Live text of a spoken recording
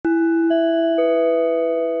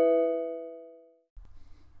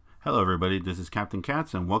Hello, everybody. This is Captain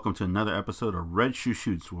Katz, and welcome to another episode of Red Shoe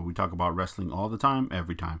Shoots, where we talk about wrestling all the time,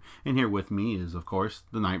 every time. And here with me is, of course,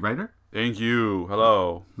 the Knight Rider. Thank you.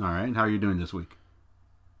 Hello. All right. How are you doing this week?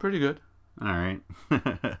 Pretty good. All right.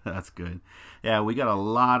 That's good. Yeah, we got a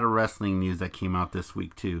lot of wrestling news that came out this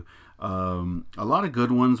week, too. A lot of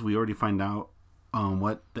good ones. We already find out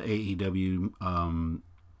what the AEW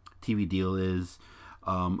TV deal is.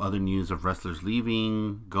 Other news of wrestlers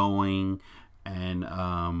leaving, going,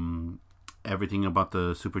 and everything about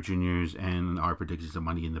the Super Juniors and our predictions of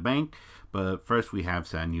Money in the Bank. But first, we have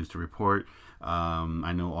sad news to report.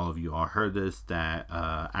 I know all of you all heard this, that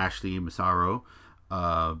Ashley Massaro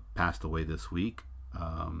passed away this week.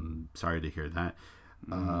 Sorry to hear that.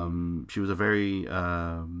 She was a very...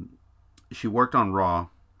 she worked on Raw.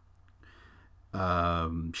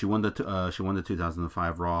 She won the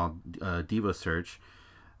 2005 Raw Diva Search.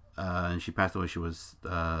 And she passed away. She was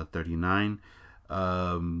 39.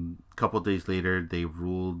 Couple days later, they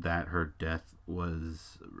ruled that her death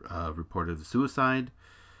was reported suicide.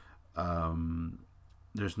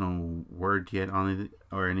 There's no word yet on it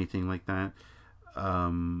or anything like that.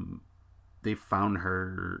 They found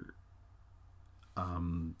her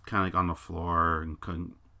kind of like on the floor and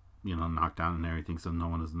couldn't, knocked down and everything, so no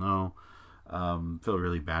one does know. Feel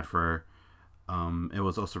really bad for her. It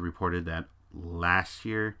was also reported that last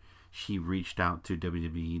year she reached out to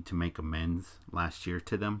WWE to make amends last year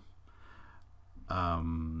to them.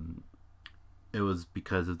 It was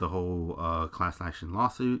because of the whole class action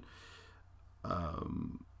lawsuit.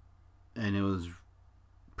 And it was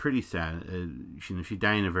pretty sad. She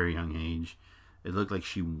died at a very young age. It looked like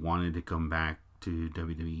she wanted to come back to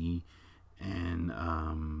WWE, and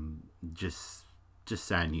just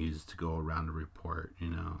sad news to go around the report,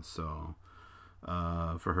 so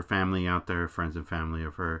for her family out there, friends and family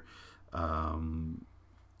of her,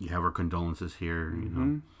 you have our condolences here,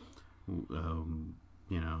 and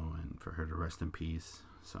for her to rest in peace.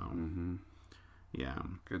 So yeah,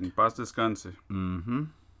 Que en paz descanse.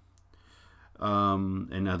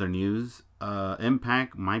 In other news,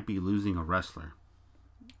 Impact might be losing a wrestler.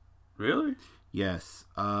 Really? Yes.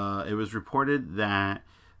 It was reported that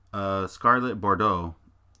Scarlett Bordeaux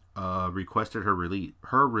requested her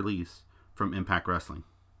release from Impact Wrestling.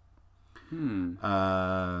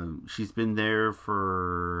 She's been there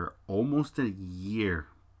for almost a year.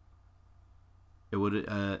 It would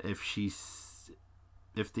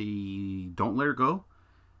if they don't let her go,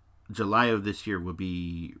 July of this year would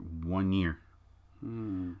be 1 year.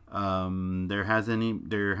 There hasn't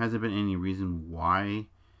been any reason why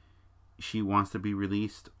she wants to be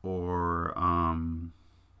released, or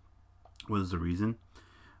what is the reason.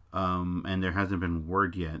 And there hasn't been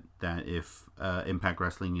word yet that if Impact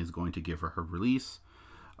Wrestling is going to give her release.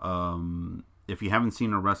 If you haven't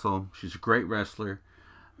seen her wrestle, she's a great wrestler.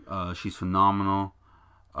 She's phenomenal.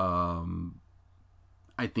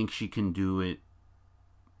 I think she can do it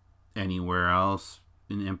anywhere else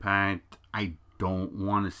in Impact. I don't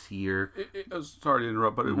want to see her. Sorry to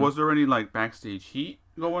interrupt, but was there any backstage heat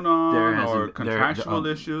going on, or contractual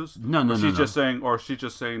issues? No. She's just saying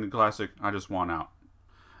the classic, I just want out.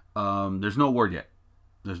 There's no word yet.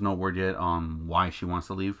 There's no word yet on why she wants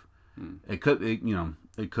to leave. It could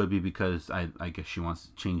be because I guess she wants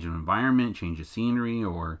to change of environment, change of scenery,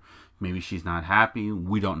 or maybe she's not happy.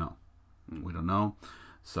 We don't know. We don't know.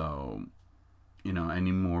 So,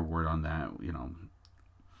 any more word on that,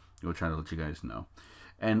 we'll try to let you guys know.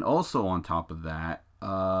 And also on top of that,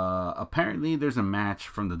 apparently there's a match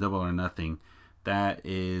from the Double or Nothing that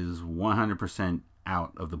is 100%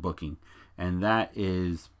 out of the booking. And that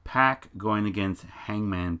is Pac going against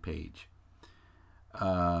Hangman Page.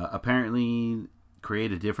 Apparently,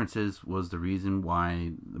 creative differences was the reason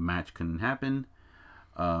why the match couldn't happen.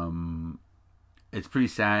 It's pretty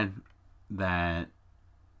sad that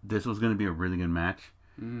this was going to be a really good match.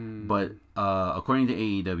 But according to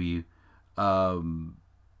AEW,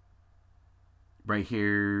 right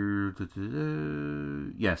here,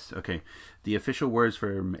 yes, okay. The official words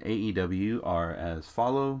from AEW are as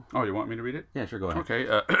follow. Oh, you want me to read it? Yeah, sure, go ahead. Okay,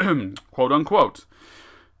 quote unquote.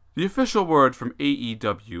 The official word from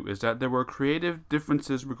AEW is that there were creative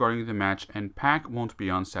differences regarding the match, and Pac won't be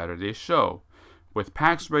on Saturday's show. With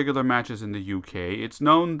Pac's regular matches in the UK, it's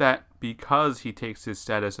known that because he takes his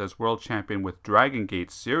status as world champion with Dragon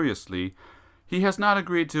Gate seriously, he has not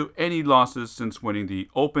agreed to any losses since winning the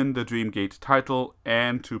Open the Dream Gate title,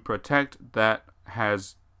 and to protect that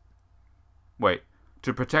has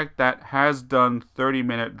done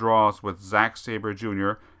 30-minute draws with Zack Sabre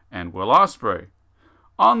Jr. and Will Ospreay.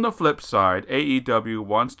 On the flip side, AEW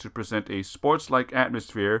wants to present a sports-like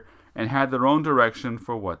atmosphere and had their own direction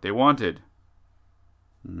for what they wanted.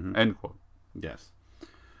 End quote. Yes.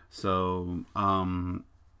 So,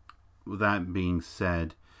 with that being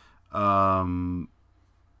said, they're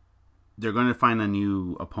going to find a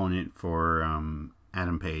new opponent for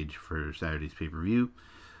Adam Page for Saturday's pay-per-view.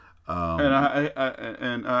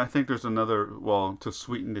 And I think there's another, well, to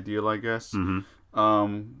sweeten the deal, I guess.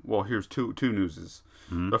 Well, here's two newses.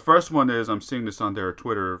 The first one is, I'm seeing this on their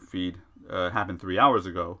Twitter feed, happened 3 hours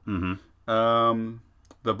ago.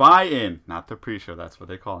 The buy-in, not the pre-show, that's what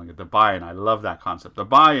they're calling it. The buy-in, I love that concept. The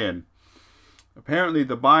buy-in. Apparently,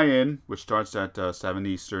 the buy-in, which starts at 7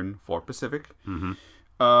 Eastern, 4 Pacific,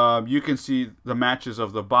 you can see the matches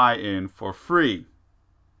of the buy-in for free.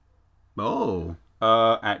 Oh.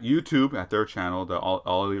 At YouTube, at their channel, the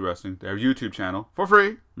All Elite Wrestling, their YouTube channel, for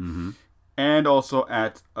free. And also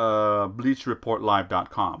at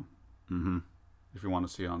BleachReportLive.com. If you want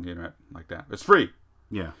to see it on the internet like that. It's free.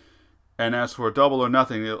 Yeah. And as for Double or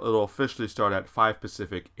Nothing, it'll officially start at 5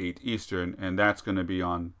 Pacific, 8 Eastern, and that's going to be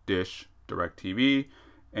on Dish, DirecTV,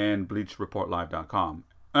 and BleachReportLive.com.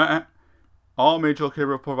 All major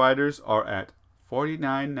cable providers are at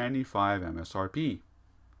 $49.95 MSRP.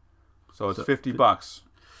 So it's $50.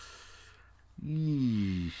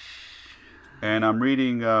 Yeesh. And I'm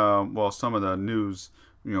reading, well, some of the news,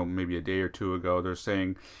 maybe a day or two ago. They're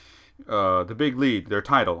saying the Big Lead, their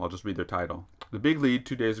title, I'll just read their title. The Big Lead,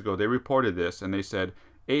 2 days ago, they reported this, and they said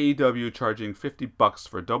AEW charging $50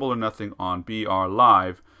 for Double or Nothing on BR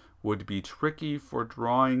Live would be tricky for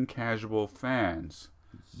drawing casual fans.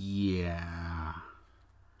 Yeah.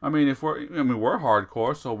 I mean, we're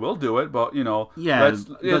hardcore, so we'll do it. But yeah.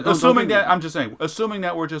 Assuming that I'm just saying, assuming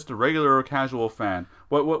that we're just a regular or casual fan,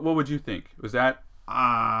 what would you think? Was that?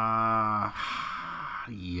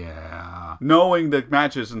 Yeah. Knowing the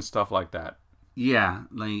matches and stuff like that. Yeah,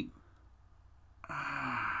 like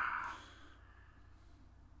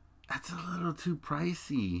that's a little too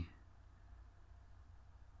pricey.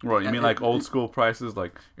 Right, you mean like old school prices,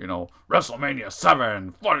 like WrestleMania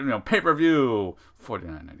 7, pay-per-view,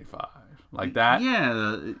 $49.95, like that.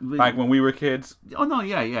 Yeah, like when we were kids. Oh no,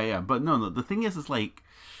 yeah. But no. The thing is like,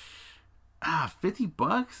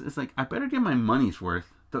 $50. It's like I better get my money's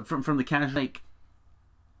worth from the cash. Like,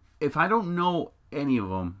 if I don't know any of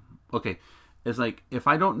them, okay, it's like if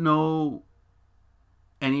I don't know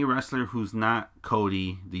any wrestler who's not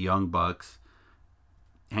Cody, the Young Bucks,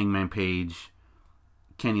 Hangman Page,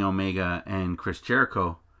 Kenny Omega, and Chris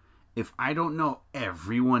Jericho, if I don't know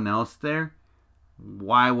everyone else there,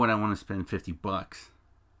 why would I want to spend $50?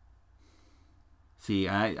 See,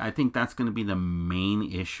 I think that's going to be the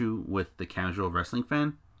main issue with the casual wrestling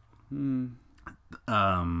fan.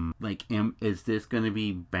 Is this going to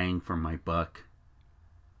be bang for my buck?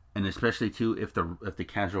 And especially too, if the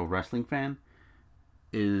casual wrestling fan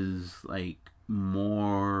is like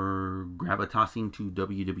more gravitating to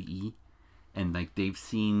WWE, and like they've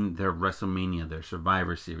seen their WrestleMania, their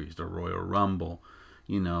Survivor Series, the Royal Rumble,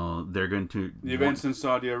 they're going to the events in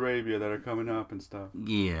Saudi Arabia that are coming up and stuff.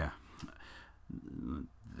 Yeah,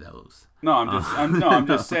 those. No, I'm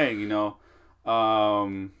just saying.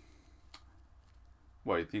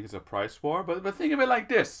 What, you think it's a price war? But think of it like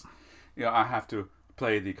this. I have to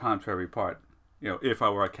play the contrary part. If I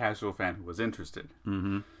were a casual fan who was interested.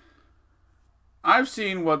 I've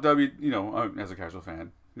seen what as a casual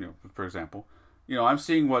fan, for example, I'm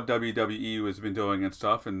seeing what WWE has been doing and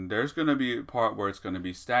stuff, and there's going to be a part where it's going to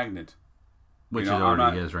be stagnant. Which it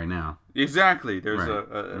already is right now. Exactly. There's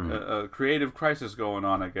a creative crisis going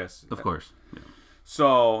on, I guess. Of course. Yeah.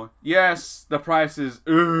 So, yes, the price is,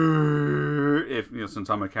 since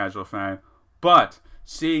I'm a casual fan, but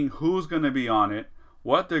seeing who's going to be on it,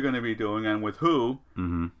 what they're going to be doing, and with who,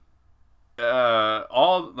 I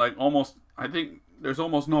think there's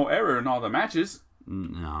almost no error in all the matches.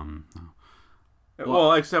 No.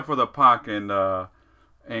 Well, except for the Pac and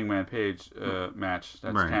Hangman Page match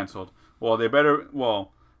that's canceled. Well, they better.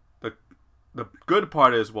 Well, the good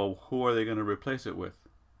part is, who are they going to replace it with?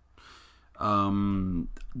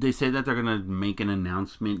 They say that they're going to make an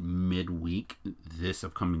announcement midweek, this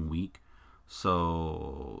upcoming week,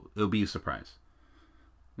 so it'll be a surprise.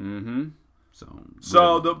 So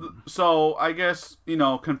I guess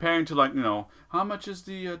comparing to how much is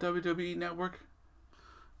the WWE Network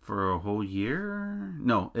for a whole year?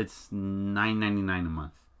 No, it's $9.99 a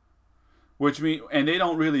month. Which mean, and they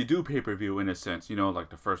don't really do pay-per-view in a sense, like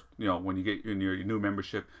the first, when you get your new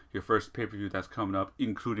membership, your first pay-per-view that's coming up,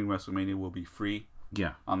 including WrestleMania, will be free.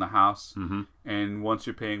 Yeah. On the house. And once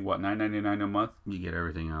you're paying $9.99 a month, you get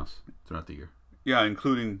everything else throughout the year. Yeah,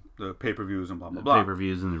 including the pay-per-views and blah blah blah.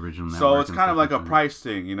 Pay-per-views and the original network. So it's kind of like a price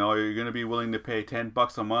thing, you're going to be willing to pay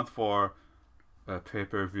 $10 a month for a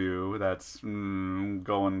pay-per-view that's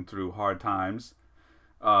going through hard times,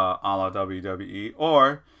 a la WWE,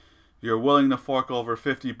 or you're willing to fork over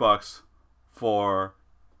 $50 for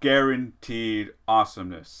guaranteed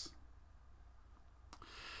awesomeness.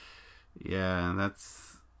 Yeah,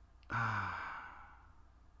 that's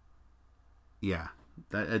yeah.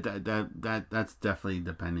 That's definitely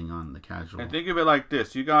depending on the casual. And think of it like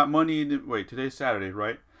this: you got money in the today's Saturday,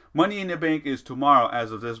 right? Money in the Bank is tomorrow,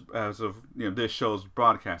 as of this show's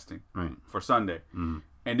broadcasting, right, for Sunday. Mm-hmm.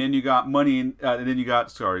 And then you got money in, and then you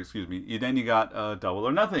got then you got Double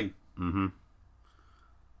or Nothing. Mm-hmm.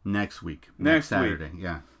 Next week, next Saturday, week.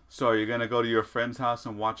 Yeah. So you're gonna go to your friend's house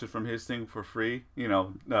and watch it from his thing for free,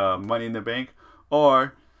 Money in the Bank,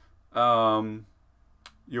 or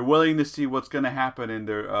you're willing to see what's gonna happen in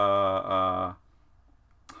their I'm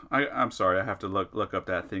sorry, I have to look up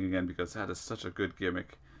that thing again because that is such a good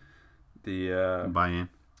gimmick. The buy-in.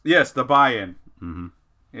 Yes, the buy-in. Mm-hmm.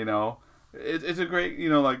 It's a great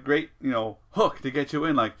great hook to get you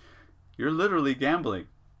in. Like, you're literally gambling.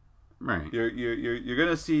 Right. You're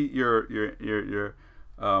gonna see your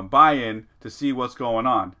buy-in to see what's going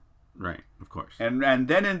on. Right. Of course. And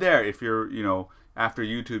then and there, if you're after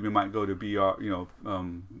YouTube, you might go to BR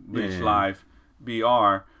Lynch Live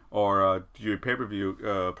BR, or your pay-per-view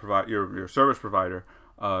your service provider,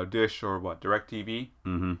 Dish or DirecTV.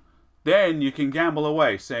 Mm-hmm. Then you can gamble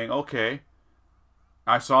away, saying, okay,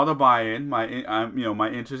 I saw the buy-in, my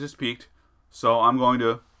interest is peaked, so I'm going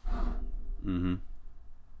to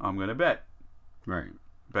bet. Right.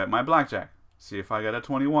 Bet my blackjack. See if I get a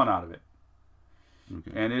 21 out of it.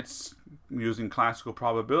 Okay. And it's using classical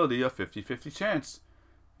probability, a 50-50 chance.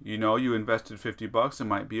 You invested $50, it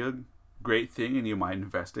might be a great thing, and you might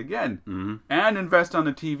invest again. Mm-hmm. And invest on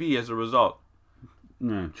the TV as a result.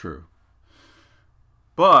 Yeah, true.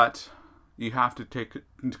 But you have to take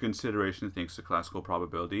into consideration, thanks to classical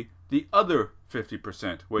probability, the other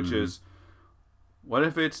 50%, which is, what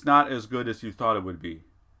if it's not as good as you thought it would be?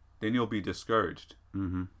 Then you'll be discouraged.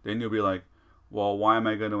 Mm-hmm. Then you'll be like, well, why am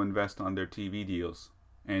I going to invest on their TV deals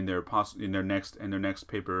and their next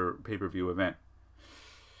pay-per-view event?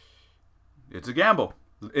 It's a gamble.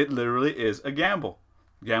 It literally is a gamble.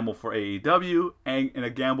 Gamble for AEW and a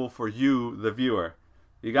gamble for you, the viewer.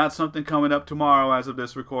 You got something coming up tomorrow as of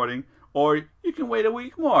this recording, or you can wait a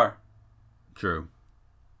week more. True.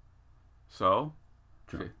 So,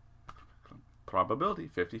 True. Probability,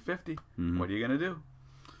 50-50. Mm-hmm. What are you going to do?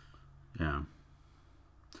 Yeah.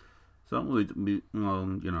 So we're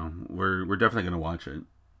definitely gonna watch it,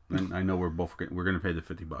 and I know we're gonna pay the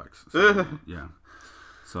 $50. So, yeah.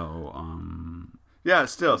 So yeah.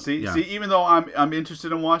 Still, see, even though I'm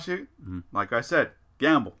interested in watching it, like I said,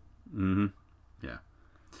 gamble. Mm-hmm. Yeah.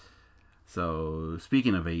 So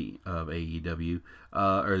speaking of AEW,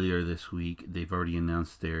 earlier this week they've already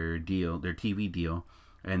announced their TV deal,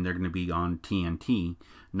 and they're going to be on TNT.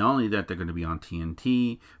 Not only that, they're going to be on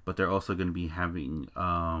TNT, but they're also going to be having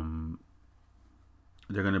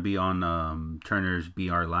they're going to be on Turner's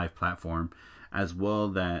BR Live platform, as well.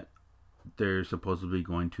 That they're supposedly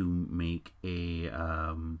going to make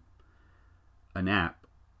an app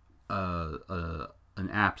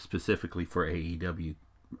specifically for AEW,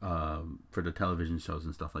 for the television shows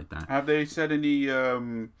and stuff like that. Have they said any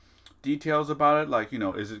details about it? Like,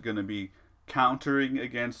 is it going to be countering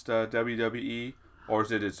against WWE, or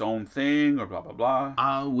is it its own thing, or blah blah blah?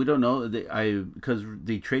 We don't know. Because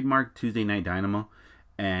they trademarked Tuesday Night Dynamo,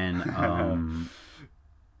 and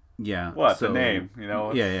yeah. The name?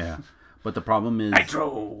 Yeah. But the problem is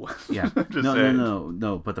Nitro. Yeah.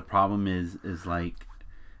 No. But the problem is like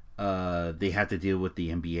they have to deal with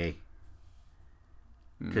the NBA,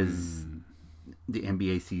 because the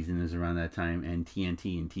NBA season is around that time, and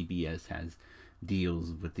TNT and TBS has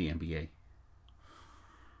deals with the NBA.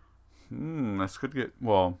 This could get,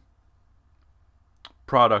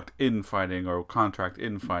 product infighting or contract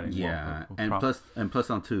infighting. Yeah, and plus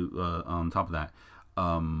on top of that,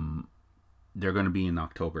 they're going to be in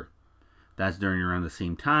October. That's during around the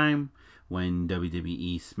same time when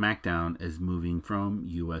WWE SmackDown is moving from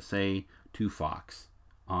USA to Fox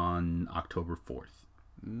on October 4th,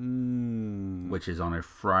 which is on a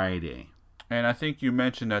Friday. And I think you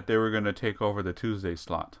mentioned that they were going to take over the Tuesday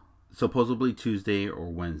slot. Supposedly Tuesday or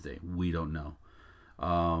Wednesday. We don't know.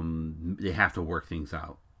 They have to work things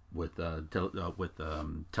out with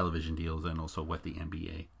television deals, and also with the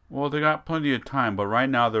NBA. Well, they got plenty of time, but right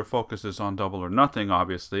now their focus is on Double or Nothing,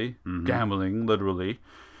 obviously. Gambling, literally.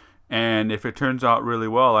 And if it turns out really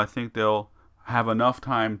well, I think they'll have enough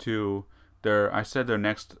time to... I said their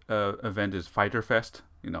next event is Fighter Fest.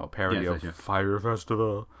 A parody of Fire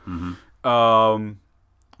Festival.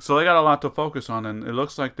 So they got a lot to focus on, and it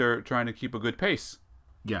looks like they're trying to keep a good pace.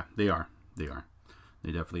 Yeah, they are. They are.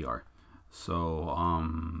 They definitely are. So,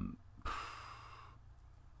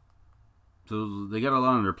 so they got a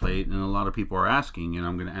lot on their plate, and a lot of people are asking, and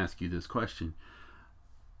I'm going to ask you this question.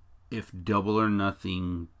 If Double or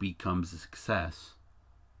Nothing becomes a success,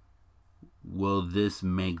 will this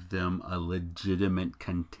make them a legitimate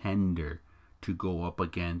contender to go up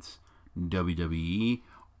against WWE,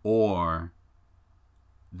 or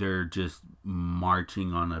they're just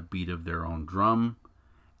marching on a beat of their own drum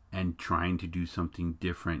and trying to do something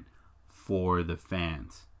different for the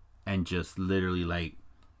fans and just literally like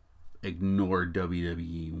ignore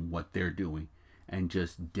WWE and what they're doing and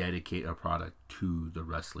just dedicate a product to the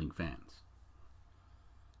wrestling fans?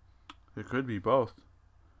 It could be both.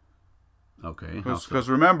 Okay. Because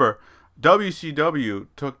remember, WCW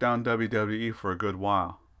took down WWE for a good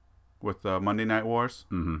while with Monday Night Wars.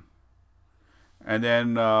 Mm-hmm. And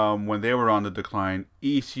then when they were on the decline,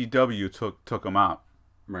 ECW took them out.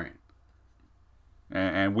 Right.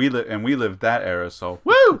 And we lived that era, so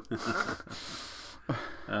woo!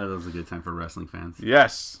 That was a good time for wrestling fans.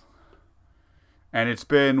 Yes. And it's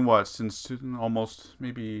been what, since almost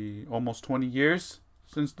 20 years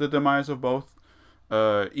since the demise of both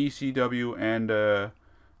ECW and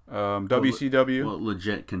WCW. Well,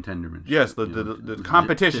 legit contendership. Yes, the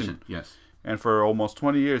competition. Yes. And for almost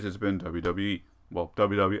 20 years, it's been WWE. Well,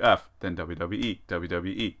 WWF, then WWE,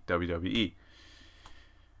 WWE, WWE.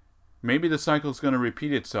 Maybe the cycle's going to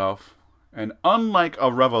repeat itself. And unlike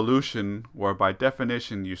a revolution, where by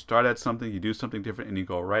definition you start at something, you do something different, and you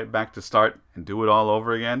go right back to start and do it all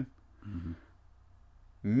over again,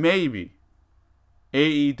 maybe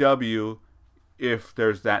AEW, if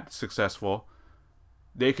there's that successful,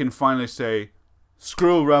 they can finally say,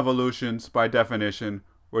 screw revolutions by definition.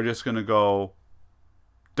 We're just going to go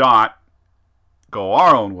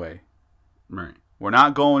our own way. Right. We're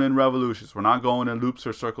not going in revolutions. We're not going in loops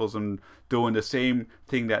or circles and doing the same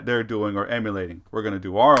thing that they're doing or emulating. We're going to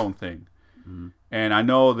do our own thing. Mm-hmm. And I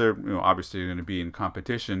know they're obviously going to be in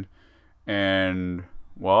competition. And,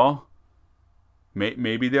 well,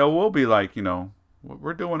 maybe they will be like,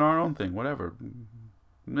 we're doing our own thing, whatever.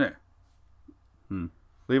 Meh.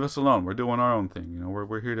 Leave us alone. We're doing our own thing.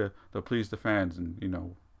 We're here to please the fans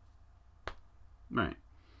and, Right.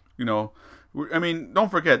 I mean,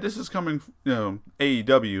 don't forget, this is coming from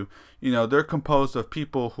AEW. They're composed of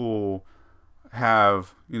people who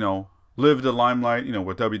have, lived the limelight,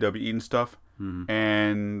 with WWE and stuff. Mm-hmm.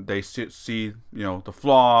 And they see, the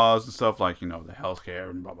flaws and stuff like, the healthcare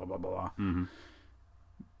and blah, blah, blah, blah. Mm-hmm.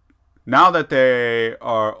 Now that they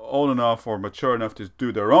are old enough or mature enough to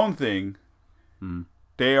do their own thing,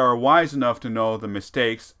 they are wise enough to know the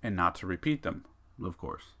mistakes and not to repeat them. Of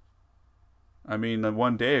course. I mean,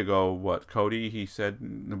 one day ago, Cody, he said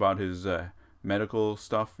about his medical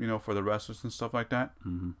stuff, for the wrestlers and stuff like that.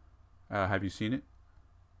 Mm-hmm. Have you seen it?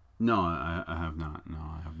 No, I have not. No,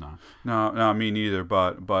 I have not. No, me neither.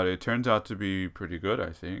 But it turns out to be pretty good,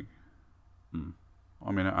 I think.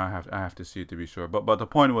 I mean, I have to see it to be sure. But the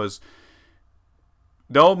point was,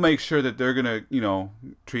 they'll make sure that they're gonna,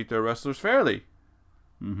 treat their wrestlers fairly.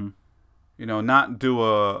 Mm-hmm. Not do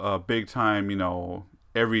a big time,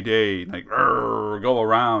 every day, like, go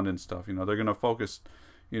around and stuff. They're going to focus,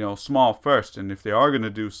 small first. And if they are going to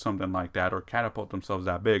do something like that or catapult themselves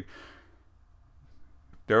that big,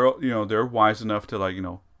 they're wise enough to, like,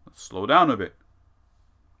 slow down a bit.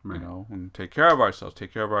 Right. And take care of ourselves,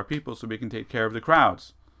 take care of our people so we can take care of the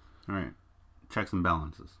crowds. All right. Checks and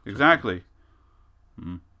balances. Exactly.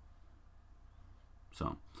 Mm-hmm.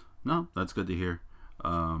 So, no, that's good to hear.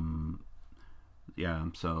 Yeah,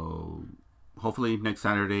 so hopefully next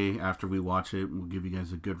Saturday after we watch it, we'll give you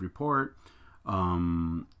guys a good report.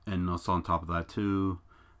 And also on top of that too,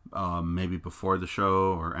 maybe before the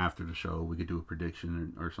show or after the show, we could do a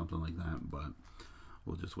prediction or something like that. But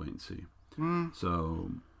we'll just wait and see.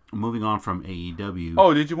 So moving on from AEW.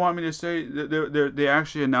 Oh, did you want me to say that they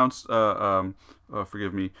actually announced?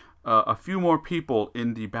 Forgive me. A few more people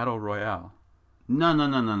in the Battle Royale. No.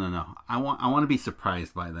 I want to be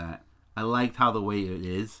surprised by that. I liked how the way it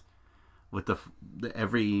is. With the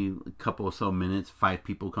every couple of so minutes, 5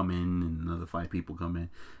 people come in, and another 5 people come in,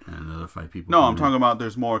 and another 5 people. No, I'm talking about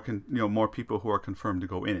there's more, more people who are confirmed to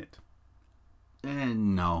go in it.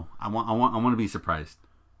 No, I want to be surprised.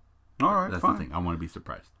 All right, that's fine. The thing. I want to be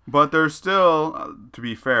surprised. But there's still, to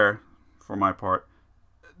be fair, for my part,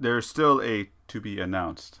 there's still a to be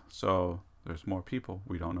announced. So there's more people.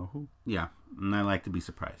 We don't know who. Yeah, and I like to be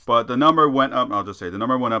surprised. But the number went up. I'll just say the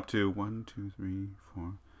number went up to 1, 2, 3,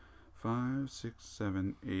 4. 5, 6,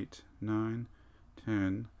 7, 8, 9,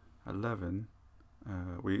 10, 11,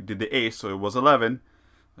 We did the ace, so it was 11.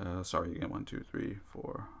 Sorry, again. 1, 2, 3,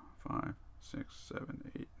 4, 5, 6,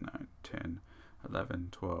 7, 8, 9, 10, 11,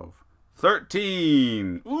 12,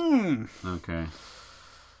 13. Okay.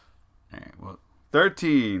 All right. Well,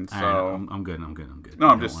 13. So right, I'm good. no,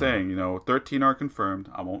 I'm just saying. 13 are confirmed.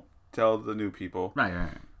 I won't tell the new people.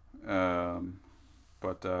 Right.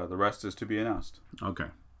 But the rest is to be announced. Okay.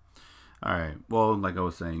 All right. Well, like I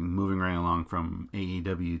was saying, moving right along from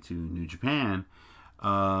AEW to New Japan,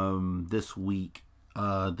 this week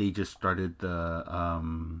they just started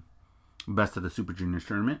the Best of the Super Juniors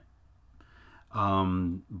tournament.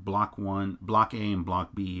 Block A, and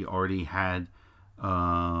Block B already had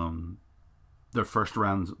their first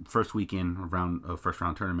round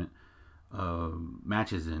tournament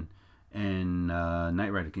matches in. And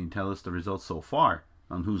Knight Rider, can you tell us the results so far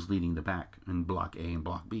on who's leading the pack in Block A and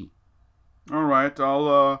Block B? All right,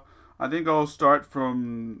 I think I'll start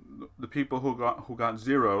from the people who got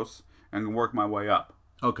zeros and work my way up.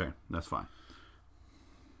 Okay, that's fine.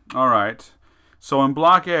 All right. So in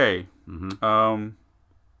Block A,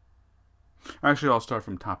 actually I'll start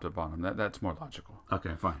from top to bottom. That's more logical.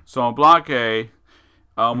 Okay, fine. So in Block A,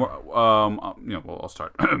 I'll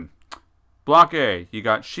start. Block A, you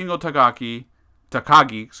got Shingo Takagi,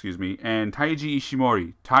 and Taiji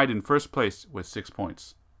Ishimori tied in first place with 6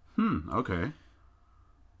 points. Okay.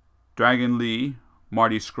 Dragon Lee,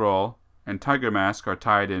 Marty Scurll, and Tiger Mask are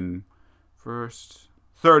tied in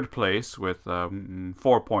third place with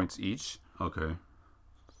 4 points each. Okay.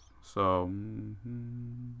 So,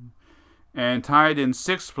 and tied in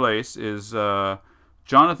sixth place is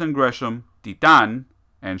Jonathan Gresham, Titan,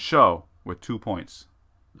 and Sho with 2 points.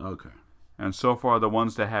 Okay. And so far, the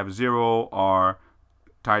ones that have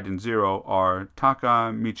tied in 0 are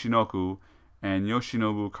Taka Michinoku and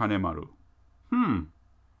Yoshinobu Kanemaru.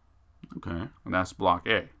 Okay. And that's Block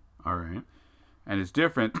A. All right. And it's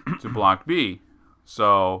different to Block B.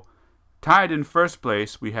 So, tied in first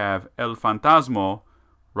place, we have El Fantasmo,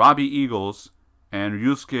 Robbie Eagles, and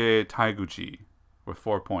Ryusuke Taiguchi with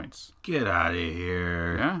 4 points. Get out of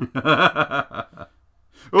here. Yeah.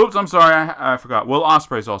 Oops, I'm sorry. I forgot. Will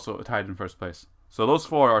Ospreay's also tied in first place. So those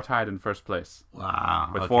 4 are tied in first place.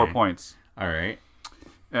 Wow. With 4 points. All right.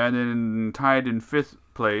 And then tied in fifth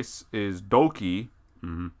place is Doki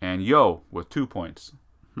and Yo with 2 points.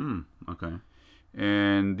 Okay.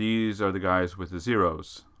 And these are the guys with the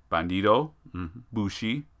zeros. Bandido,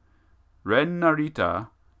 Bushi, Ren Narita,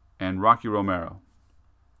 and Rocky Romero.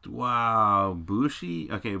 Wow. Bushi?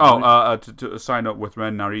 Okay. To sign up with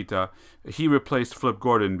Ren Narita, he replaced Flip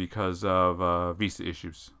Gordon because of visa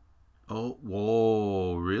issues. Oh,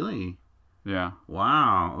 whoa. Really? Yeah.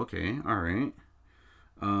 Wow. Okay. All right.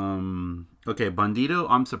 Okay, Bandido,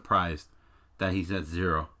 I'm surprised that he's at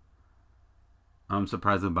 0. I'm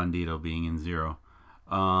surprised with Bandido being in 0.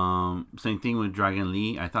 Same thing with Dragon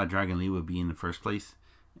Lee. I thought Dragon Lee would be in the first place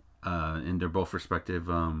in their both respective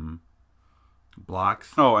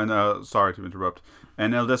blocks. Oh, and sorry to interrupt.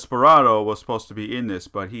 And El Desperado was supposed to be in this,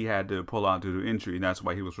 but he had to pull out due to injury, and that's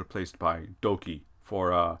why he was replaced by Doki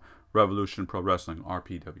for Revolution Pro Wrestling,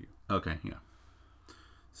 RPW. Okay, yeah.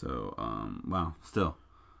 So, wow, still.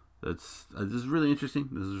 This is really interesting.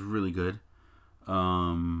 This is really good.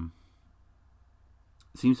 It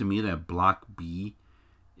seems to me that Block B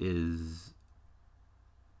is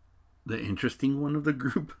the interesting one of the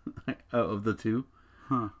group of the two.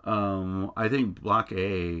 I think Block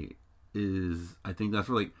A is. I think that's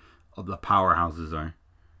where the powerhouses are.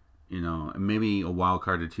 And maybe a wild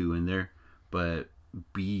card or 2 in there, but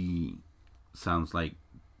B sounds like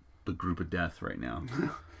the group of death right now.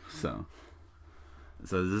 So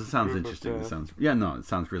this sounds interesting. It sounds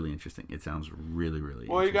really interesting. It sounds really, really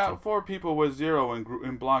well, interesting. You got 4 people with 0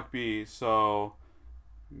 in Block B, so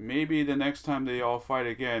maybe the next time they all fight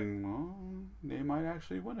again, they might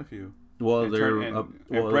actually win a few. Well, and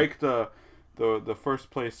break the first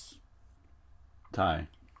place tie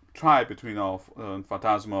between all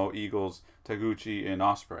Fantasmo, Eagles, Taguchi, and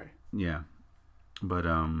Ospreay. Yeah, but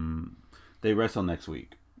they wrestle next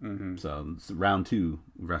week. So round 2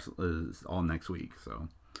 is all next week. So,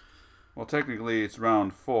 well, technically it's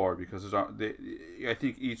round 4 because I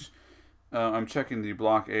think each. I'm checking the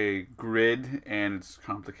Block A grid, and it's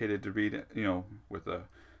complicated to read, with a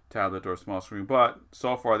tablet or a small screen. But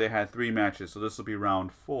so far they had 3 matches, so this will be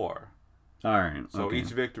round 4. All right. So each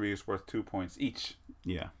victory is worth 2 points each.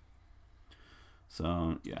 Yeah.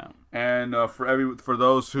 So yeah. And for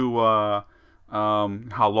those who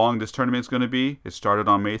how long this tournament is going to be, it started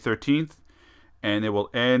on May 13th, and it will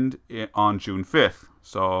end on June 5th.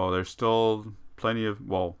 So there's still plenty of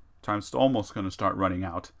time's almost going to start running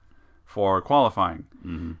out for qualifying.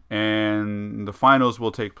 And the finals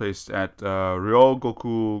will take place at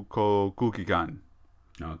Ryogoku Kokugikan.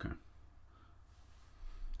 Okay.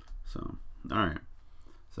 So, all right.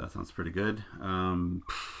 So that sounds pretty good.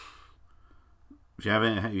 If you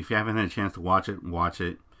haven't had a chance to watch it, watch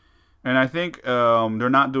it. And I think they're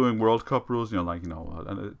not doing World Cup rules,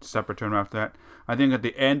 a separate tournament after that. I think at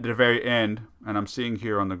the very end, and I'm seeing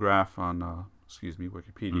here on the graph on,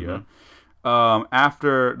 Wikipedia,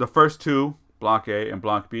 after the first two, Block A and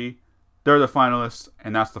Block B, they're the finalists,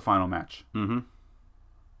 and that's the final match.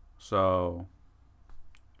 So,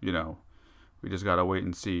 we just got to wait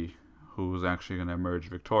and see who's actually going to emerge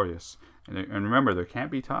victorious. And remember, there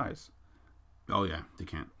can't be ties. Oh, yeah, they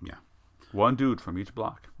can't, yeah. One dude from each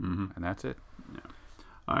block, and that's it. Yeah.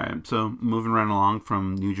 All right, so moving right along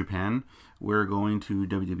from New Japan, we're going to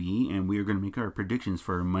WWE, and we are going to make our predictions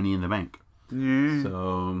for Money in the Bank. Yeah.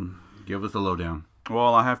 So, give us the lowdown.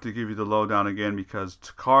 Well, I have to give you the lowdown again because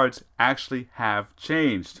cards actually have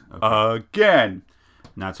changed again.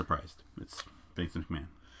 Not surprised. It's Vince McMahon.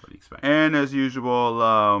 What do you expect? And as usual,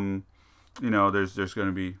 there's going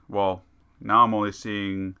to be, now I'm only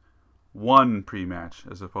seeing one pre-match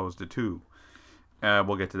as opposed to two.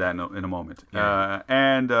 We'll get to that in a moment. Yeah.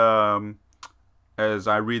 As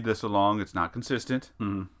I read this along, it's not consistent.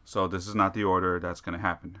 So this is not the order that's going to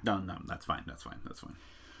happen. No, that's fine.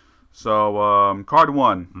 So, card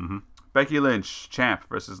one. Becky Lynch, champ,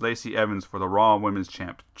 versus Lacey Evans for the Raw Women's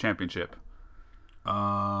Championship.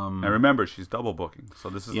 And remember, she's double booking. So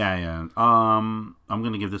this is... Yeah. I'm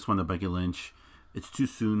going to give this one to Becky Lynch. It's too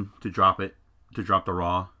soon to drop the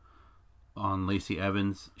Raw on Lacey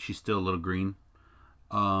Evans. She's still a little green.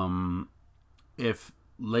 If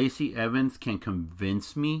Lacey Evans can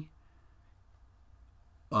convince me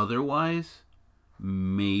otherwise,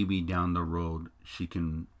 maybe down the road she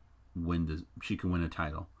can win a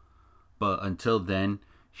title. But until then,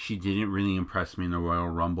 she didn't really impress me in the Royal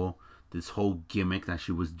Rumble. This whole gimmick that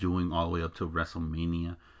she was doing all the way up to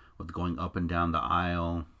WrestleMania with going up and down the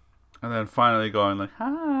aisle. And then finally going like,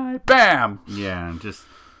 hi, bam! Yeah, just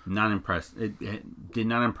not impressed. It did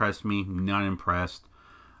not impress me. Not impressed.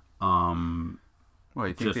 You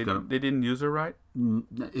think they didn't use her right?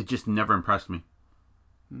 It just never impressed me.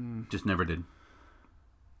 Just never did.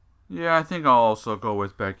 Yeah, I think I'll also go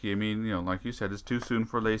with Becky. I mean, like you said, it's too soon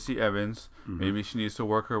for Lacey Evans. Maybe she needs to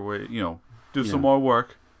work her way, do some more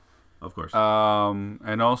work. Of course.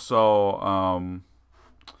 And also,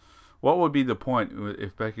 what would be the point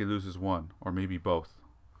if Becky loses one or maybe both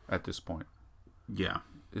at this point? Yeah.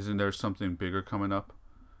 Isn't there something bigger coming up?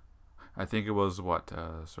 I think it was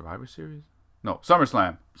Survivor Series? No,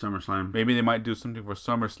 SummerSlam. Maybe they might do something for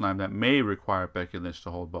SummerSlam that may require Becky Lynch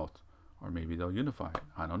to hold both. Or maybe they'll unify it.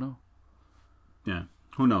 I don't know. Yeah.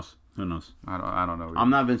 Who knows? I don't know. Really.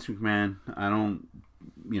 I'm not Vince McMahon. I don't,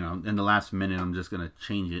 in the last minute, I'm just going to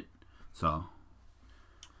change it. So,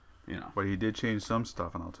 But he did change some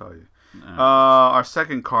stuff, and I'll tell you. Our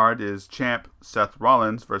second card is champ Seth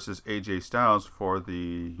Rollins versus AJ Styles for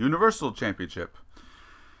the Universal Championship.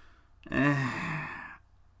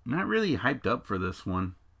 Not really hyped up for this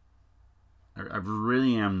one. I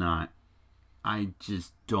really am not. I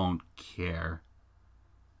just don't care.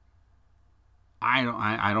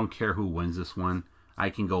 I don't care who wins this one. I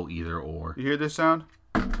can go either or. You hear this sound?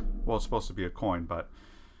 Well, it's supposed to be a coin, but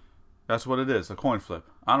that's what it is, a coin flip.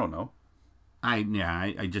 I don't know. I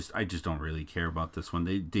just don't really care about this one.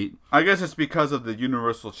 They I guess it's because of the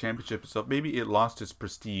Universal Championship itself. Maybe it lost its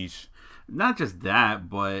prestige. Not just that,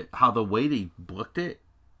 but how the way they booked it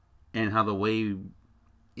and how the way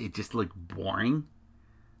it just looked boring.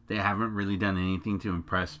 They haven't really done anything to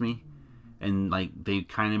impress me. And they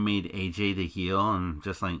kind of made AJ the heel and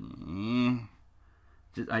just I'm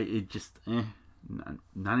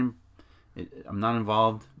not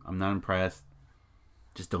involved. I'm not impressed.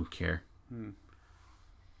 Just don't care.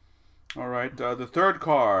 All right. The third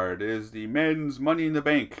card is the men's Money in the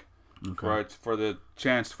Bank. Okay. For the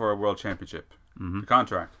chance for a world championship. The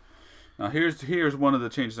contract. Now here's one of the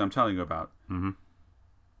changes I'm telling you about.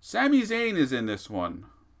 Sami Zayn is in this one.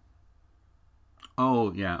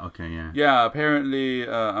 Oh, yeah, okay, yeah. Yeah, apparently,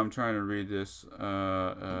 I'm trying to read this,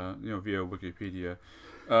 via Wikipedia.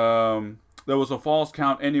 There was a Falls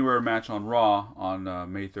Count Anywhere match on Raw on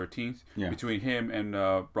May 13th between him and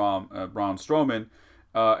Braun Strowman,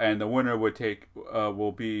 and the winner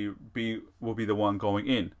will be the one going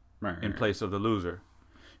in place of the loser.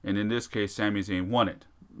 And in this case, Sami Zayn won it.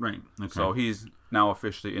 Right. Okay. So he's now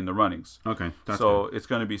officially in the runnings. Okay. So it's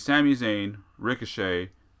going to be Sami Zayn, Ricochet,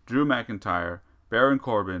 Drew McIntyre, Baron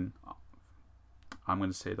Corbin, I'm going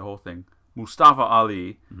to say the whole thing, Mustafa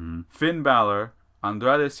Ali, Finn Balor,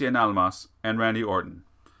 Andrade Cien Almas, and Randy Orton.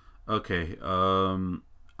 Okay. I'm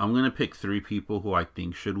gonna pick 3 people who I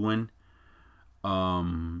think should win.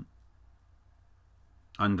 Andrade.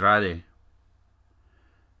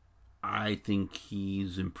 I think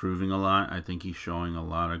he's improving a lot. I think he's showing a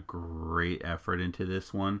lot of great effort into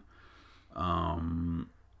this one.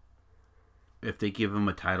 If they give him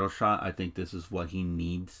a title shot, I think this is what he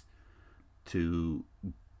needs to,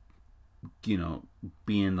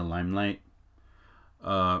 be in the limelight.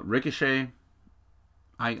 Ricochet,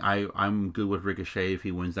 I'm good with Ricochet if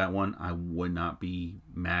he wins that one. I would not be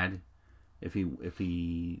mad if he.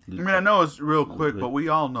 I mean, I know it's real quick, but we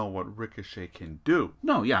all know what Ricochet can do.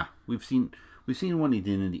 No, yeah, we've seen what he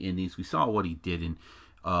did in the Indies. We saw what he did in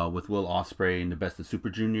with Will Ospreay in the Best of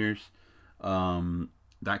Super Juniors.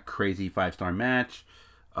 That crazy 5-star match.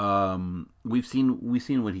 We've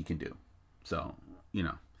seen what he can do. So,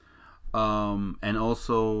 and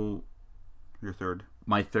also Your third.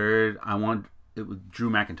 My third, it was Drew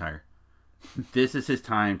McIntyre. This is his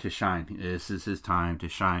time to shine.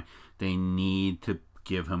 They need to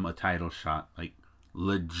give him a title shot, like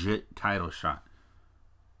legit title shot.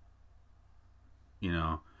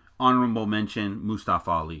 Honorable mention,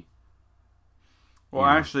 Mustafa Ali. Well,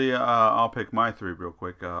 actually, I'll pick my 3 real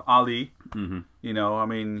quick. Ali, Mm-hmm. I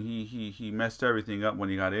mean, he messed everything up when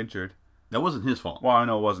he got injured. That wasn't his fault. Well, I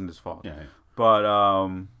know it wasn't his fault. Yeah. But,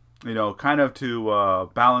 kind of to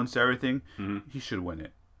balance everything, he should win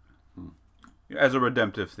it. As a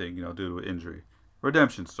redemptive thing, due to injury.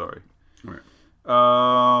 Redemption story. Right.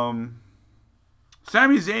 Sami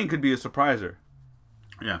Zayn could be a surpriser.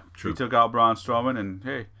 Yeah, true. He took out Braun Strowman, and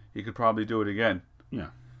hey, he could probably do it again.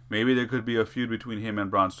 Yeah. Maybe there could be a feud between him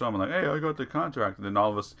and Braun Strowman, like, hey, I got the contract, and then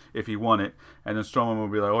all of us, if he won it, and then Strowman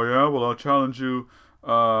would be like, oh yeah, well I'll challenge you,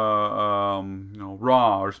 Raw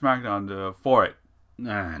or SmackDown for it.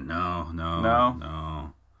 Nah,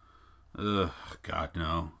 no. Ugh, God,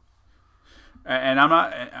 no. And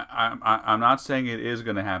I'm not saying it is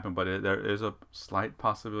going to happen, but there is a slight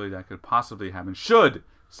possibility that could possibly happen should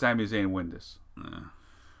Sami Zayn win this.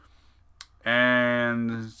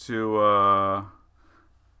 And to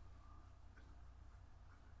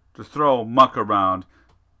throw muck around.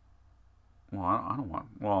 Well, I don't want.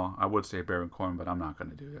 Well, I would say Baron Corbin, but I'm not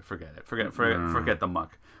going to do that. Forget it. Forget the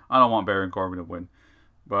muck. I don't want Baron Corbin to win,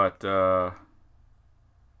 but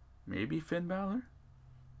maybe Finn Balor.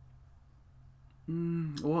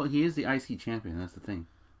 Well, he is the IC champion. That's the thing.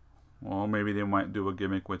 Well, maybe they might do a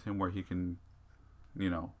gimmick with him where he can,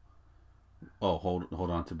 Oh, hold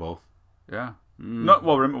on to both. Yeah. No,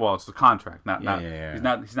 well, it's the contract.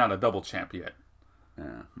 Yeah. He's not a double champ yet.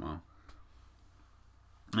 Yeah. Well.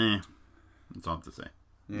 That's all I have to say.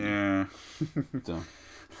 Yeah. So,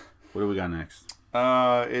 what do we got next?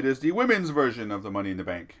 It is the women's version of the Money in the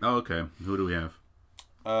Bank. Oh, okay. Who do we have?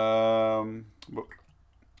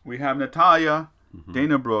 We have Natalya,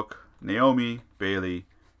 Dana Brooke, Naomi, Bayley,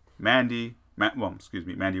 Mandy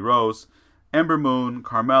Rose, Ember Moon,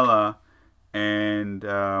 Carmella, and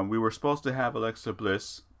we were supposed to have Alexa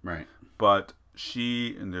Bliss. Right. But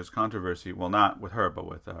and there's controversy, well, not with her, but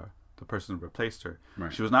with the person who replaced her.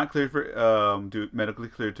 Right. She was not cleared for, medically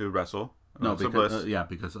cleared to wrestle. No, because,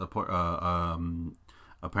 because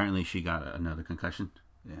apparently she got another concussion.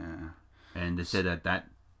 Yeah. And they said that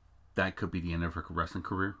could be the end of her wrestling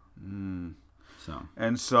career.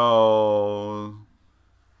 So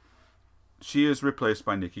she is replaced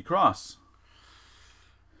by Nikki Cross.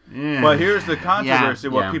 Yeah. But here's the controversy,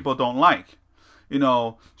 what people don't like.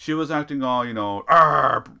 She was acting all,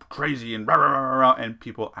 crazy and and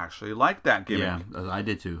people actually liked that gimmick. Yeah, I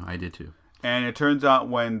did too. And it turns out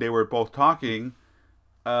when they were both talking,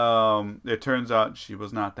 it turns out she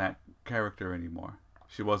was not that character anymore.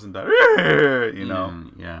 She wasn't that,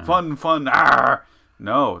 fun.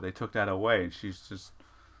 No, they took that away, and she's just.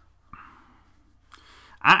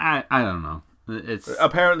 I don't know. It's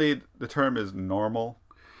apparently the term is normal.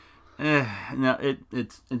 No,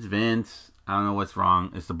 it's Vince. I don't know what's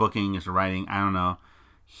wrong. It's the booking. It's the writing. I don't know.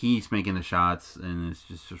 He's making the shots, and it's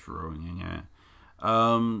just ruining it.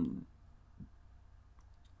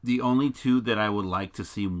 The only 2 that I would like to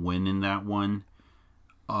see win in that one,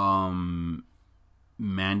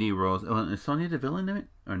 Mandy Rose. Oh, is Sonya Deville in it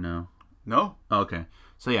or no? No. Oh, okay.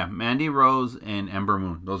 So yeah, Mandy Rose and Ember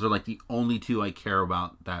Moon. Those are like the only 2 I care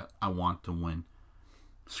about that I want to win.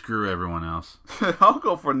 Screw everyone else. I'll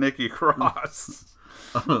go for Nikki Cross.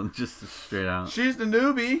 Oh, just straight out. She's the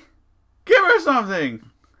newbie. Give her something.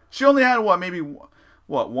 She only had maybe 1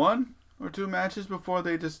 or 2 matches before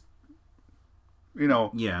they just,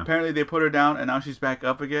 Yeah. Apparently they put her down, and now she's back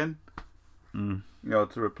up again. To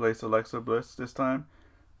replace Alexa Bliss this time.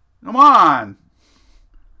 Come on.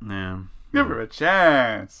 Yeah. Give her a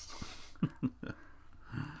chance.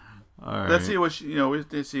 All right. Let's see what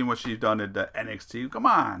we're seeing what she's done at the NXT. Come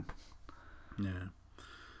on. Yeah.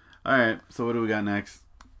 All right. So what do we got next?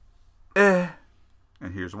 And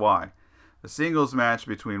here's why: the singles match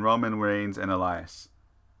between Roman Reigns and Elias.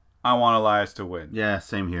 I want Elias to win. Yeah,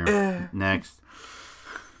 same here. Next.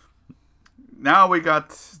 Now we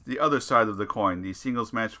got the other side of the coin: the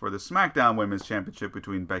singles match for the SmackDown Women's Championship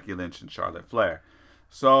between Becky Lynch and Charlotte Flair.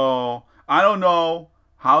 So I don't know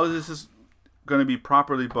how this is going to be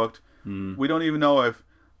properly booked. We don't even know if,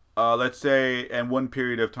 let's say, in one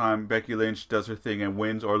period of time, Becky Lynch does her thing and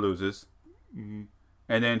wins or loses. And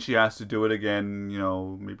then she has to do it again,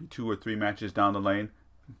 maybe 2 or 3 matches down the lane.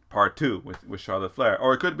 Part 2 with Charlotte Flair.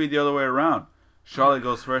 Or it could be the other way around. Charlotte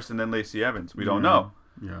goes first and then Lacey Evans. We don't know.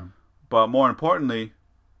 Yeah. But more importantly,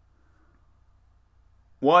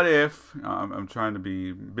 what if, I'm trying to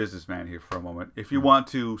be businessman here for a moment. If you want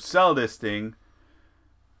to sell this thing,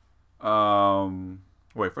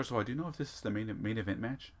 wait, first of all, do you know if this is the main event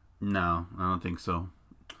match? No, I don't think so.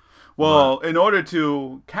 Well, in order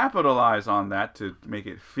to capitalize on that, to make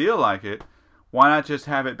it feel like it, why not just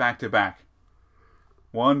have it back to back?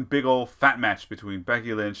 One big old fat match between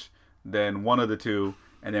Becky Lynch, then one of the two,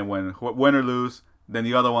 and then when win or lose, then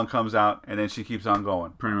the other one comes out, and then she keeps on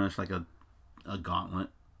going. Pretty much like a gauntlet.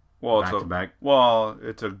 Well, back to back. Well,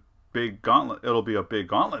 it's a big gauntlet. It'll be a big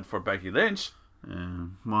gauntlet for Becky Lynch. Yeah.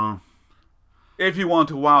 Well, if you want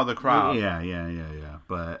to wow the crowd. Yeah.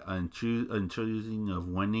 But in choosing of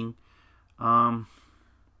winning, I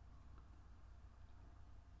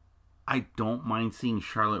don't mind seeing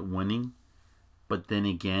Charlotte winning, but then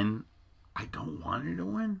again, I don't want her to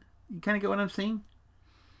win. You kind of get what I'm saying?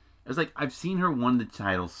 It's like I've seen her win the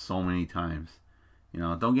title so many times.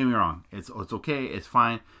 Don't get me wrong. It's okay. It's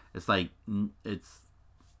fine. It's like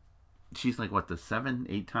she's like what, the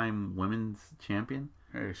 7-8 time women's champion.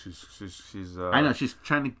 Hey, she's. I know she's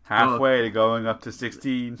trying to halfway to going up to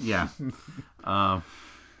 16. Yeah. But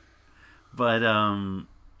I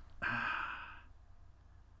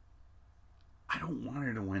don't want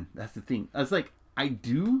her to win. That's the thing. I was like, I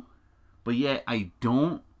do, but yet I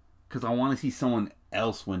don't, because I want to see someone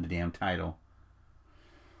else win the damn title.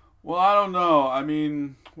 Well, I don't know. I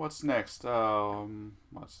mean, what's next?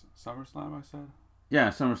 What's SummerSlam? I said. Yeah,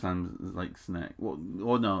 SummerSlam is like snack. Well,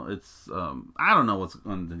 no, it's I don't know what's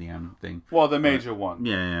on the damn thing. Well, the major one.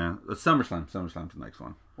 Yeah. SummerSlam. SummerSlam's the next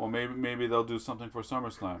one. Well, maybe they'll do something for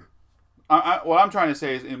SummerSlam. What I'm trying to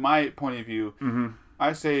say is, in my point of view,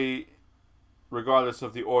 I say, regardless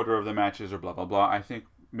of the order of the matches or blah blah blah, I think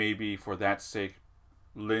maybe for that sake,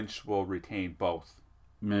 Lynch will retain both.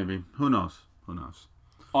 Maybe. Who knows?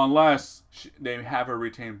 Unless they have her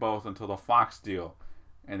retain both until the Fox deal,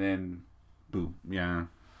 and then. Boo. Yeah.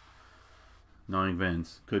 Knowing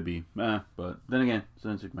Vince. Could be. But then again,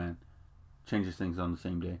 Vince McMahon changes things on the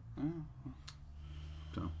same day.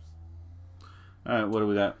 So. Alright, what do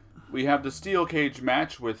we got? We have the steel cage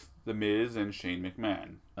match with The Miz and Shane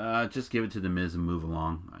McMahon. Just give it to The Miz and move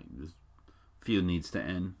along. This feud needs to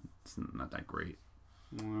end. It's not that great.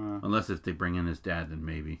 Unless if they bring in his dad, then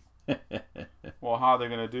maybe. Well, how are they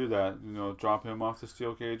going to do that? Drop him off the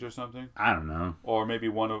steel cage or something? I don't know. Or maybe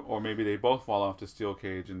maybe they both fall off the steel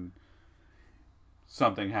cage and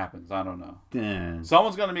something happens. I don't know. Yeah.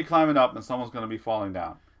 Someone's going to be climbing up and someone's going to be falling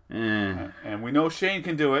down. And we know Shane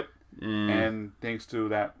can do it. And thanks to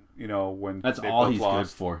that, when that's all he's good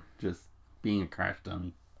for, just being a crash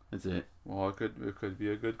dummy. That's it. Well, it could be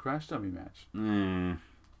a good crash dummy match.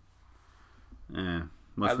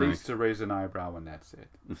 What's At least to raise an eyebrow, and that's it.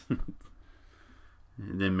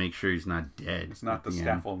 And then make sure he's not dead. It's not the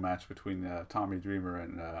scaffold match between Tommy Dreamer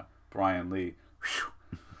and Brian Lee.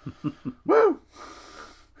 Woo!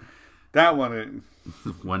 That one.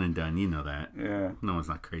 One and done. You know that. Yeah. No one's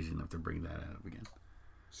not crazy enough to bring that up again.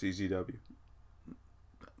 CZW.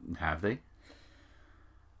 Have they?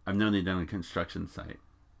 I've known they've done a construction site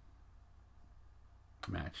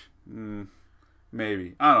match.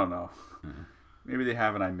 Maybe. I don't know. Maybe they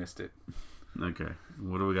haven't. I missed it. Okay.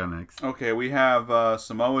 What do we got next? Okay, we have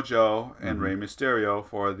Samoa Joe and Rey Mysterio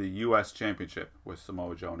for the U.S. Championship, with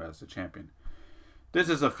Samoa Joe as the champion. This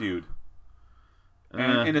is a feud.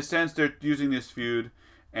 And in a sense, they're using this feud,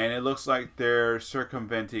 and it looks like they're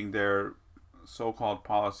circumventing their so-called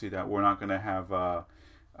policy that we're not going to have the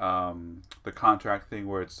contract thing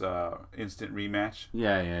where it's instant rematch.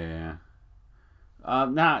 Yeah.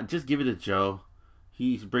 Nah, just give it to Joe.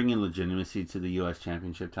 He's bringing legitimacy to the U.S.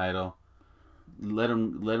 Championship title. Let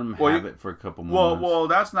him have it for a couple more months. Well,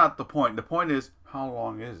 that's not the point. The point is, how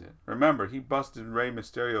long is it? Remember, he busted Rey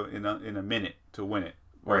Mysterio in a minute to win it.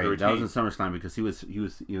 Or the Right, that was in retain. SummerSlam because he was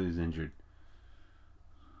injured.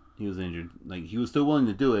 He was injured. Like he was still willing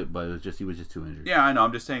to do it, but he was just too injured. Yeah, I know.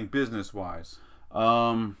 I'm just saying business wise.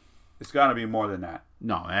 It's got to be more than that.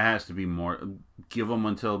 No, it has to be more. Give them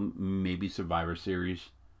until maybe Survivor Series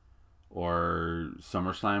or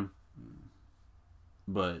SummerSlam,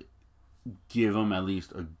 but give them at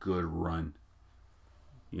least a good run.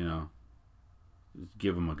 You know, just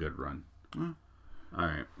give them a good run. All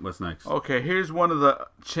right, what's next? Okay, here's one of the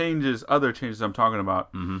other changes I'm talking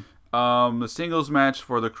about. The singles match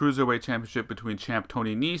for the Cruiserweight Championship between champ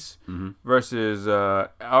Tony Nese versus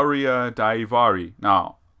Aurea Daivari.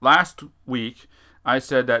 Now, last week, I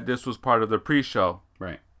said that this was part of the pre-show.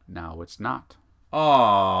 Right. Now it's not.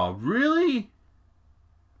 Oh, really?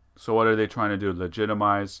 So what are they trying to do?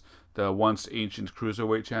 Legitimize the once ancient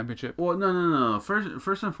Cruiserweight Championship? Well, no.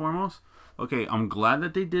 First and foremost, okay, I'm glad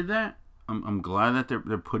that they did that. I'm glad that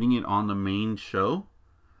they're putting it on the main show.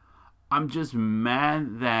 I'm just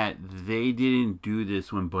mad that they didn't do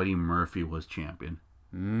this when Buddy Murphy was champion.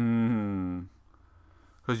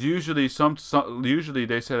 Because usually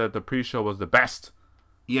they say that the pre-show was the best.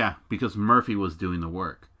 Yeah, because Murphy was doing the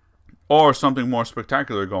work. Or something more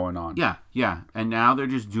spectacular going on. Yeah. And now they're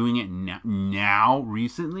just doing it now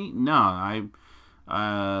recently? No,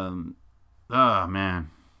 oh,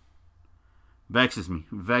 man. Vexes me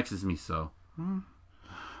so.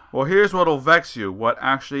 Well, here's what'll vex you. What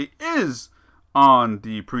actually is on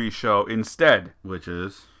the pre-show instead. Which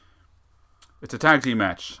is? It's a tag team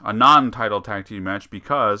match. A non-title tag team match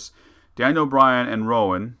because Daniel Bryan and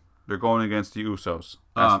Rowan, they're going against the Usos.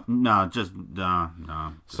 No.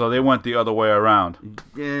 So they went the other way around.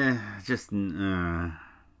 Yeah,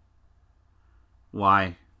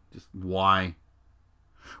 why? Just why?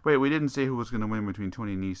 Wait, we didn't say who was going to win between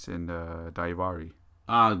Tony Nese and Daivari.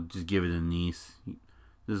 I'll just give it to Nese.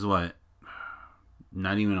 This is what?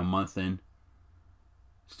 Not even a month in.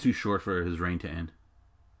 It's too short for his reign to end.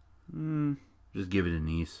 Just give it to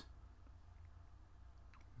Nese.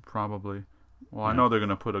 Probably. Well, I know they're going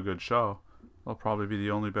to put a good show. It'll probably be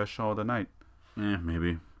the only best show of the night.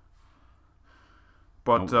 Maybe.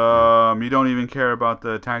 But you don't even care about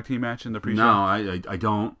the tag team match in the pre-show? No, I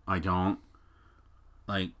don't.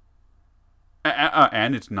 Like...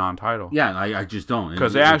 and it's non-title. Yeah, I just don't.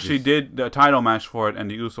 Because they actually did the title match for it,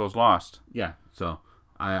 and the Usos lost. Yeah, so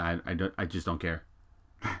I just don't care.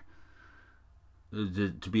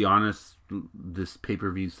 To be honest, this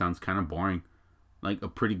pay-per-view sounds kind of boring. Like a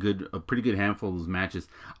pretty good handful of those matches.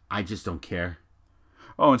 I just don't care.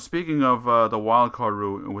 Oh, and speaking of the wild card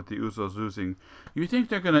rule with the Usos losing, you think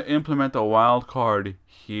they're going to implement the wild card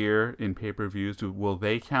here in pay-per-views? Will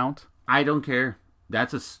they count? I don't care.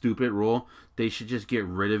 That's a stupid rule. They should just get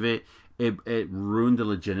rid of it. It ruined the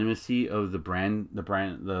legitimacy of the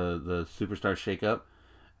superstar shakeup.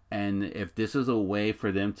 And if this is a way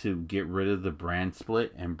for them to get rid of the brand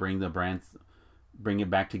split and bring it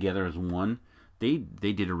back together as one, they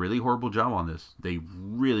did a really horrible job on this. They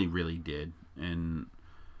really, really did. And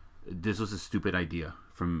this was a stupid idea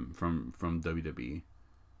from WWE.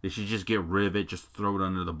 They should just get rid of it, just throw it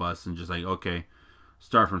under the bus, and just like, okay,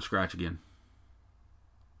 start from scratch again.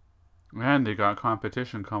 And they got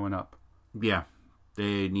competition coming up. Yeah,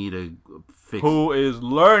 they need a fix. Who is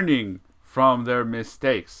learning from their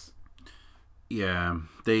mistakes? Yeah,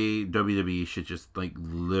 WWE should just like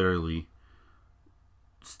literally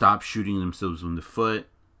stop shooting themselves in the foot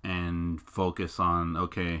and focus on,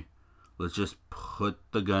 okay, let's just put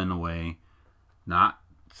the gun away, not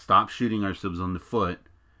stop shooting ourselves on the foot,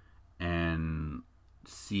 and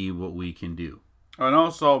see what we can do. And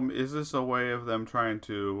also, is this a way of them trying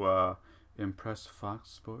to impress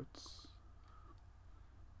Fox Sports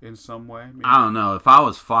in some way? Maybe? I don't know. If I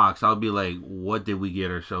was Fox, I'd be like, what did we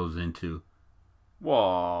get ourselves into?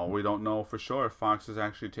 Well, we don't know for sure if Fox is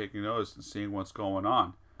actually taking notice and seeing what's going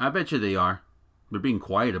on. I bet you they are. They're being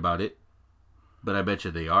quiet about it, but I bet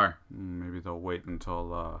you they are. Maybe they'll wait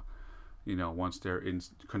until, once they're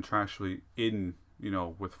contractually in,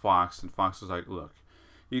 with Fox, and Fox is like, look,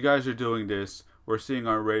 you guys are doing this. We're seeing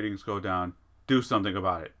our ratings go down. Do something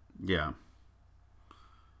about it. Yeah.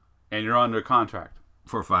 And you're under contract.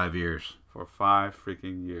 For 5 years. For 5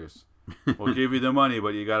 freaking years. We'll give you the money,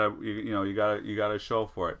 but you gotta show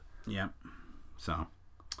for it. Yeah. So,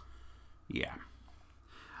 yeah.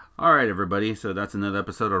 All right, everybody. So that's another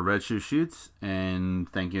episode of Red Shoe Shoots,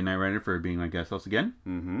 and thank you, Knight Rider, for being my guest host again.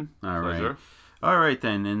 Mm-hmm. All Pleasure. right. All right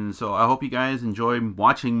then, and so I hope you guys enjoy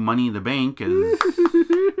watching Money in the Bank. As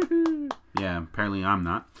yeah, apparently I'm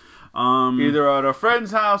not. Either at a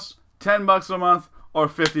friend's house, $10 a month, or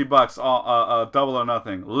 $50, double or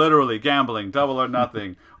nothing. Literally gambling, double or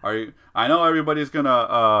nothing. Are you? I know everybody's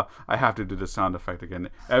gonna. I have to do the sound effect again.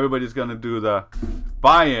 Everybody's gonna do the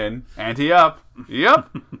buy-in, ante up. Yep.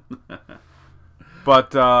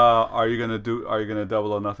 But are you gonna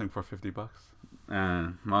double or nothing for $50?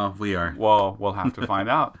 Well, we are. Well, we'll have to find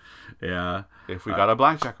out. Yeah. If we got a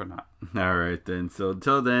blackjack or not. All right, then. So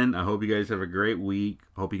until then, I hope you guys have a great week.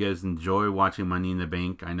 Hope you guys enjoy watching Money in the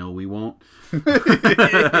Bank. I know we won't.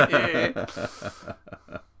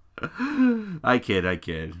 I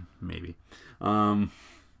kid. Maybe.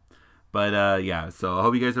 But yeah, so I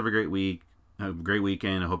hope you guys have a great week. Have a great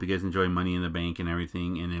weekend. I hope you guys enjoy Money in the Bank and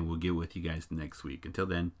everything. And then we'll get with you guys next week. Until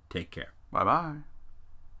then, take care. Bye-bye.